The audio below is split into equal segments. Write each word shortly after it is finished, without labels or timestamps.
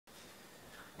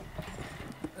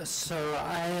So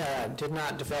I did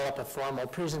not develop a formal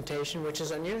presentation, which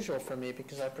is unusual for me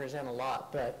because I present a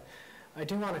lot, but I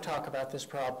do want to talk about this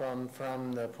problem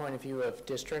from the point of view of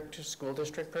school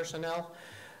district personnel.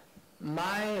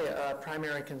 My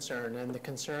primary concern, and the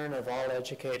concern of all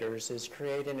educators, is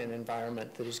creating an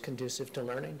environment that is conducive to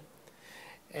learning.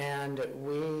 And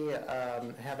we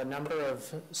have a number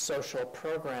of social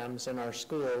programs in our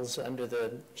schools under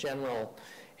the general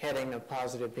heading of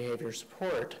positive behavior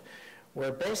support,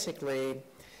 where basically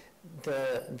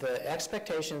the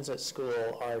expectations at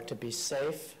school are to be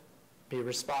safe, be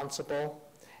responsible,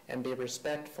 and be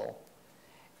respectful.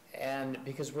 And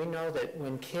because we know that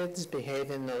when kids behave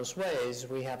in those ways,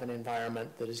 we have an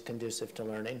environment that is conducive to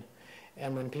learning.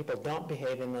 And when people don't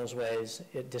behave in those ways,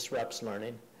 it disrupts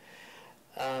learning.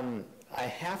 I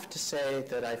have to say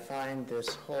that I find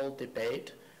this whole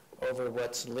debate over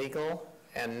what's legal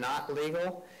and not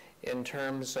legal in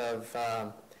terms of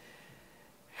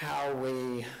how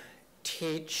we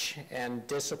teach and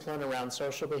discipline around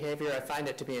social behavior, I find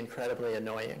it to be incredibly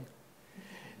annoying.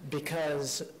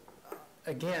 Because,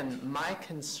 again, my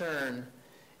concern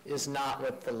is not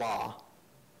with the law.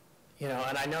 You know,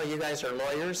 and I know you guys are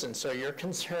lawyers, and so your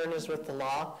concern is with the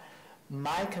law.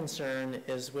 My concern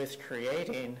is with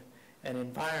creating an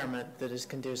environment that is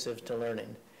conducive to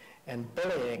learning. And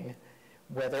bullying,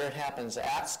 whether it happens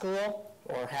at school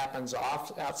or happens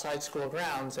outside school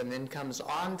grounds and then comes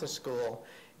on to school,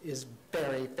 is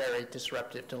very, very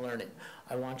disruptive to learning.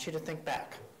 I want you to think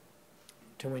back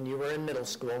to when you were in middle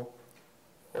school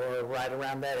or right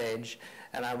around that age,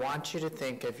 and I want you to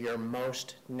think of your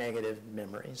most negative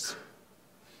memories.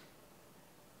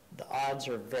 The odds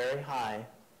are very high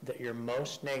that your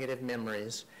most negative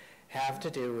memories have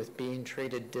to do with being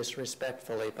treated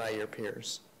disrespectfully by your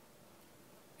peers,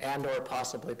 and or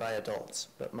possibly by adults,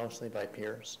 but mostly by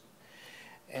peers.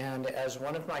 And as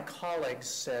one of my colleagues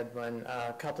said when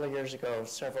a couple of years ago,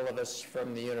 several of us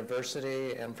from the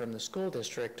university and from the school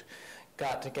district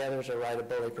got together to write a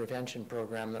bully prevention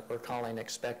program that we're calling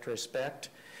Expect Respect.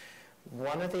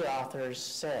 One of the authors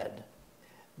said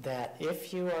that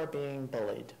if you are being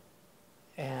bullied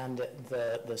and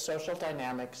the social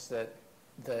dynamics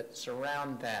that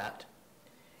surround that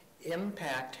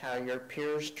impact how your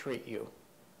peers treat you,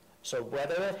 so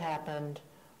whether it happened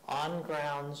on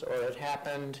grounds or it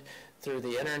happened through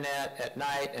the internet at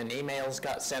night and emails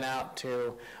got sent out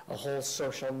to a whole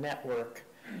social network,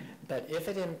 but if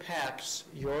it impacts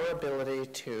your ability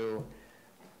to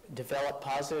develop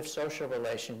positive social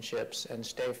relationships and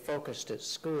stay focused at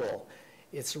school,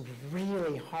 it's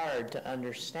really hard to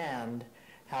understand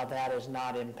how that is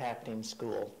not impacting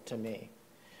school to me.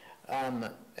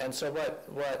 And so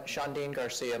what Shondine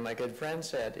Garcia, my good friend,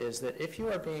 said is that if you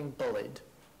are being bullied,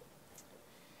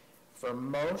 for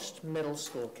most middle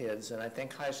school kids, and I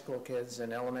think high school kids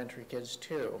and elementary kids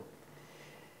too,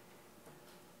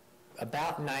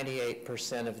 about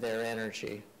 98% of their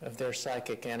energy, of their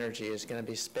psychic energy, is going to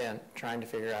be spent trying to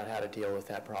figure out how to deal with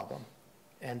that problem.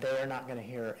 And they are not going to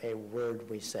hear a word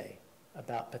we say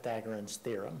about Pythagorean's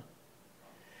theorem.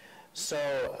 So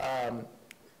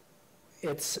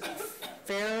it's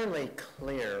fairly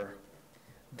clear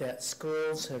that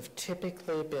schools have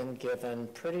typically been given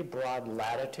pretty broad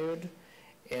latitude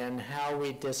in how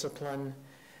we discipline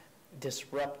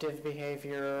disruptive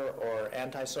behavior or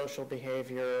antisocial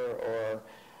behavior or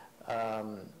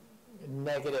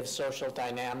negative social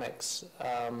dynamics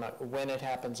when it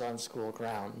happens on school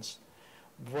grounds.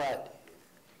 What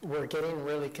we're getting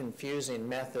really confusing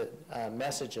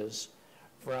messages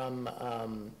from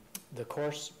the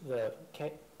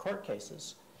court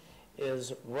cases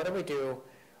is, what do we do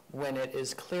when it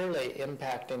is clearly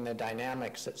impacting the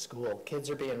dynamics at school? Kids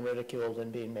are being ridiculed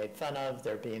and being made fun of,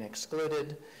 they're being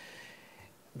excluded,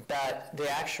 but the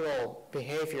actual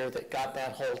behavior that got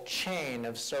that whole chain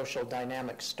of social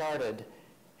dynamics started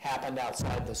happened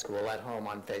outside the school, at home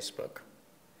on Facebook.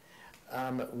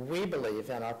 We believe,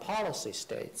 and our policy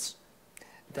states,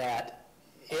 that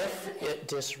if it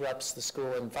disrupts the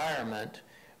school environment,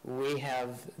 we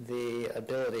have the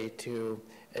ability to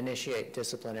initiate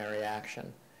disciplinary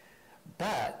action.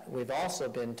 But we've also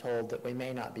been told that we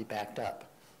may not be backed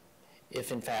up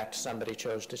if, in fact, somebody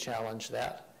chose to challenge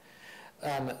that.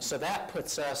 So that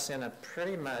puts us in a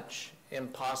pretty much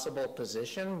impossible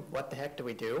position. What the heck do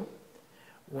we do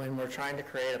when we're trying to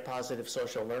create a positive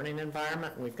social learning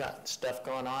environment? We've got stuff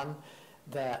going on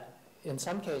that, in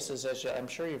some cases, as I'm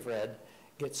sure you've read,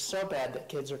 gets so bad that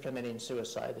kids are committing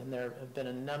suicide. And there have been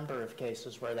a number of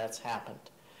cases where that's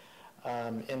happened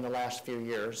in the last few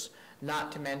years,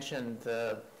 not to mention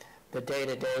the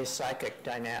day-to-day psychic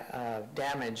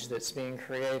damage that's being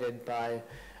created by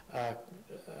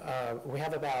We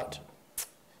have about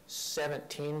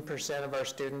 17% of our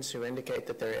students who indicate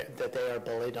that they are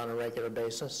bullied on a regular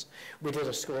basis. We did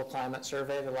a school climate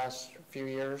survey the last few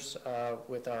years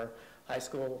with our high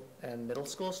school and middle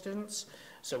school students.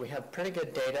 So we have pretty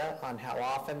good data on how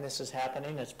often this is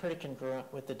happening. It's pretty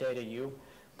congruent with the data you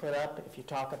put up. If you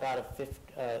talk about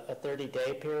a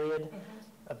 30-day period,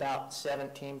 about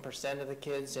 17% of the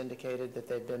kids indicated that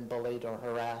they've been bullied or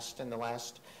harassed in the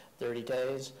last 30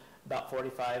 days. About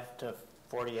 45 to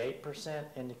 48%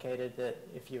 indicated that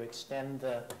if you extend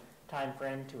the time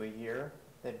frame to a year,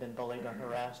 they've been bullied or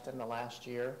harassed in the last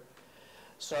year.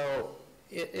 So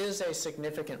it is a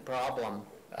significant problem,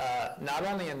 not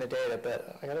only in the data,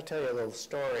 but I got to tell you a little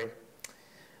story.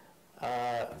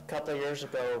 A couple of years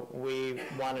ago, we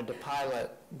wanted to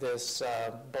pilot this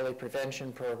bully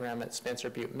prevention program at Spencer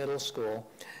Butte Middle School.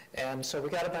 And so we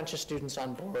got a bunch of students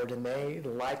on board, and they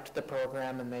liked the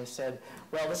program, and they said,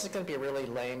 well, this is going to be really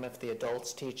lame if the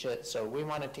adults teach it, so we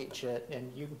want to teach it,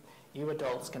 and you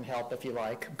adults can help if you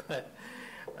like. But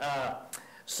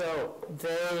so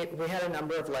we had a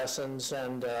number of lessons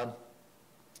and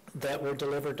that were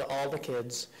delivered to all the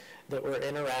kids that were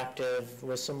interactive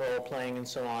with some role playing and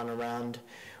so on around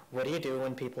what do you do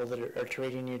when people that are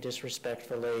treating you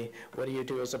disrespectfully, what do you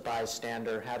do as a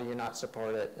bystander, how do you not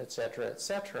support it, et cetera, et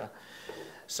cetera.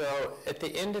 So at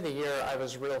the end of the year, I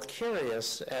was real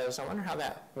curious as I wonder how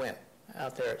that went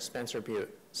out there at Spencer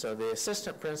Butte. So the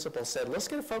assistant principal said, let's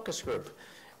get a focus group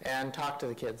and talk to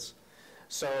the kids.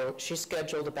 So she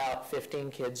scheduled about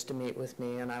 15 kids to meet with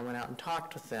me, and I went out and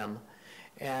talked with them.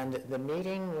 And the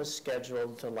meeting was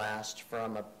scheduled to last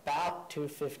from about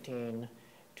 2:15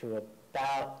 to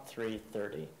about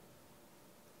 3:30.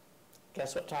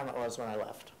 Guess what time it was when I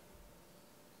left?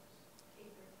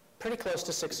 Pretty close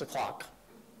to 6 o'clock.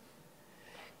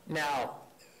 Now,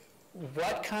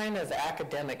 what kind of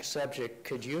academic subject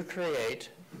could you create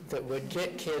that would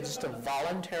get kids to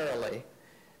voluntarily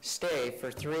stay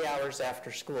for 3 hours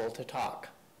after school to talk?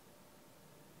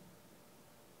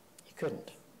 You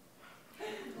couldn't.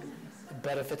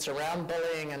 But if it's around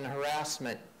bullying and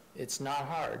harassment, it's not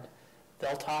hard.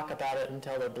 They'll talk about it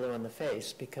until they're blue in the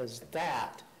face, because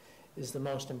that is the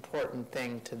most important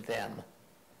thing to them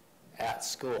at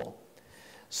school.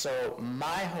 So my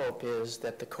hope is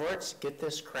that the courts get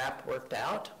this crap worked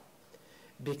out,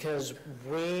 because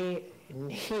we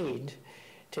need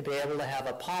to be able to have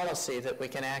a policy that we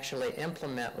can actually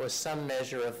implement with some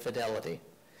measure of fidelity.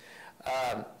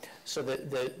 So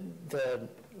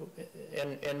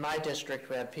in my district,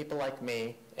 we have people like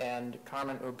me and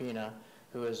Carmen Urbina,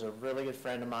 who is a really good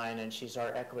friend of mine, and she's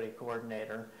our equity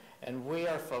coordinator. And we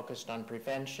are focused on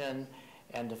prevention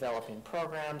and developing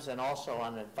programs and also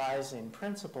on advising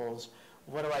principals.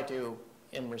 What do I do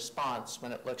in response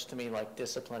when it looks to me like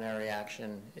disciplinary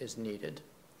action is needed?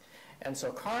 And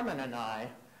so Carmen and I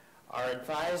are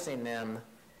advising them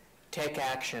take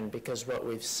action, because what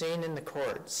we've seen in the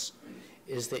courts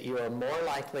is that you are more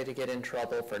likely to get in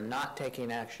trouble for not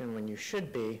taking action when you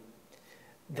should be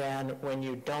than when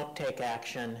you don't take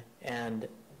action and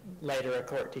later a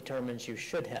court determines you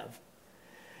should have.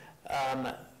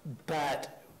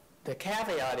 But the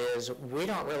caveat is we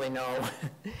don't really know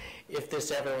if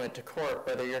this ever went to court,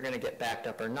 whether you're going to get backed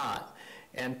up or not.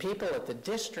 And people at the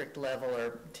district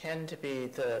level tend to be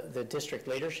the district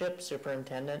leadership,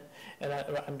 superintendent, and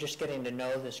I'm just getting to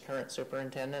know this current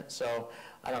superintendent, so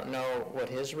I don't know what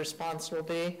his response will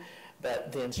be,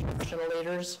 but the instructional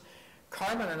leaders,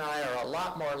 Carmen and I are a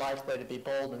lot more likely to be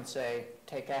bold and say,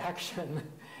 take action,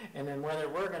 and then whether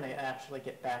we're going to actually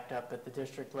get backed up at the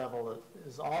district level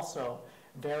is also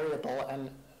variable, and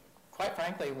quite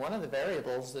frankly, one of the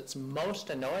variables that's most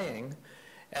annoying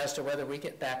as to whether we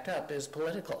get backed up is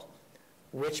political.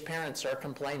 Which parents are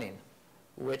complaining?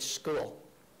 Which school?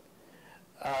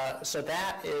 So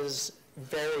that is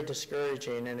very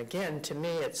discouraging. And again, to me,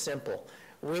 it's simple.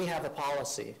 We have a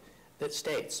policy that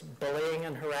states bullying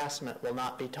and harassment will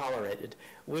not be tolerated.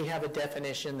 We have a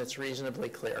definition that's reasonably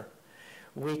clear.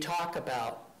 We talk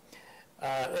about,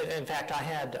 in fact, I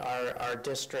had our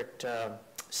district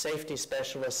safety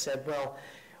specialist said, well,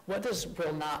 what does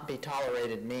will not be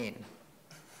tolerated mean?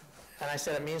 And I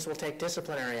said, it means we'll take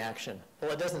disciplinary action.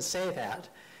 Well, it doesn't say that.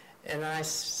 And I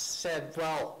said,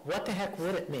 well, what the heck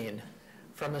would it mean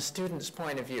from a student's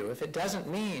point of view? If it doesn't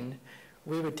mean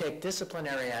we would take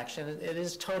disciplinary action, it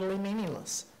is totally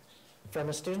meaningless from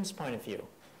a student's point of view.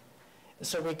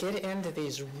 So we get into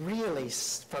these really,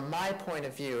 from my point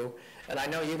of view, and I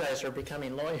know you guys are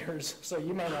becoming lawyers, so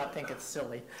you may not think it's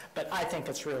silly, but I think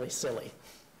it's really silly.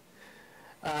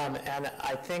 And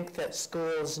I think that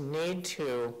schools need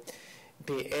to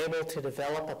be able to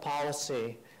develop a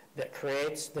policy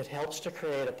that helps to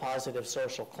create a positive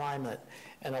social climate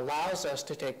and allows us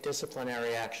to take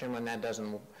disciplinary action when that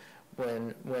doesn't,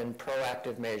 when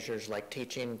proactive measures like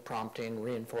teaching, prompting,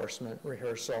 reinforcement,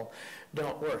 rehearsal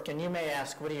don't work. And you may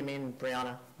ask, what do you mean,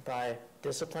 Brianna, by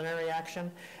disciplinary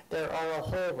action? There are a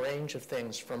whole range of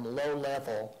things from low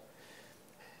level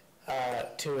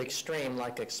to extreme,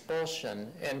 like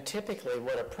expulsion. And typically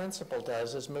what a principal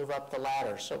does is move up the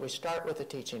ladder. So we start with a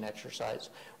teaching exercise.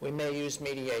 We may use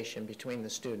mediation between the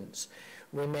students.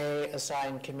 We may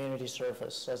assign community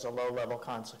service as a low-level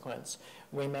consequence.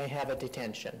 We may have a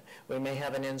detention. We may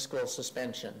have an in-school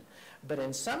suspension. But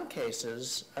in some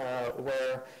cases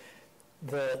where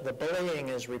the bullying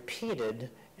is repeated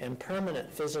and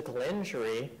permanent physical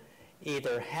injury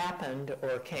either happened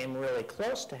or came really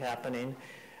close to happening,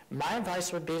 my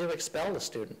advice would be to expel the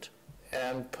student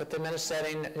and put them in a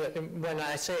setting. When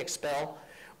I say expel,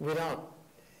 we don't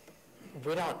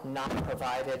not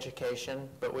provide education,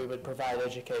 but we would provide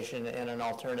education in an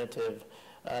alternative,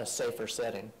 safer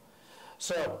setting.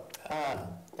 So,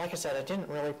 like I said, I didn't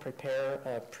really prepare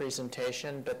a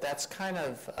presentation, but that's kind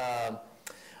of,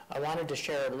 I wanted to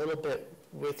share a little bit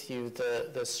with you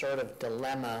the sort of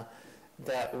dilemma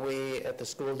that we at the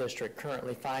school district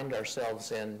currently find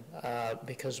ourselves in,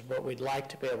 because what we'd like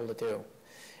to be able to do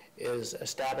is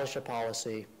establish a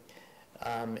policy,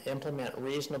 implement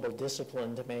reasonable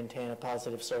discipline to maintain a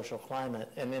positive social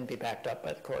climate, and then be backed up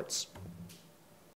by the courts.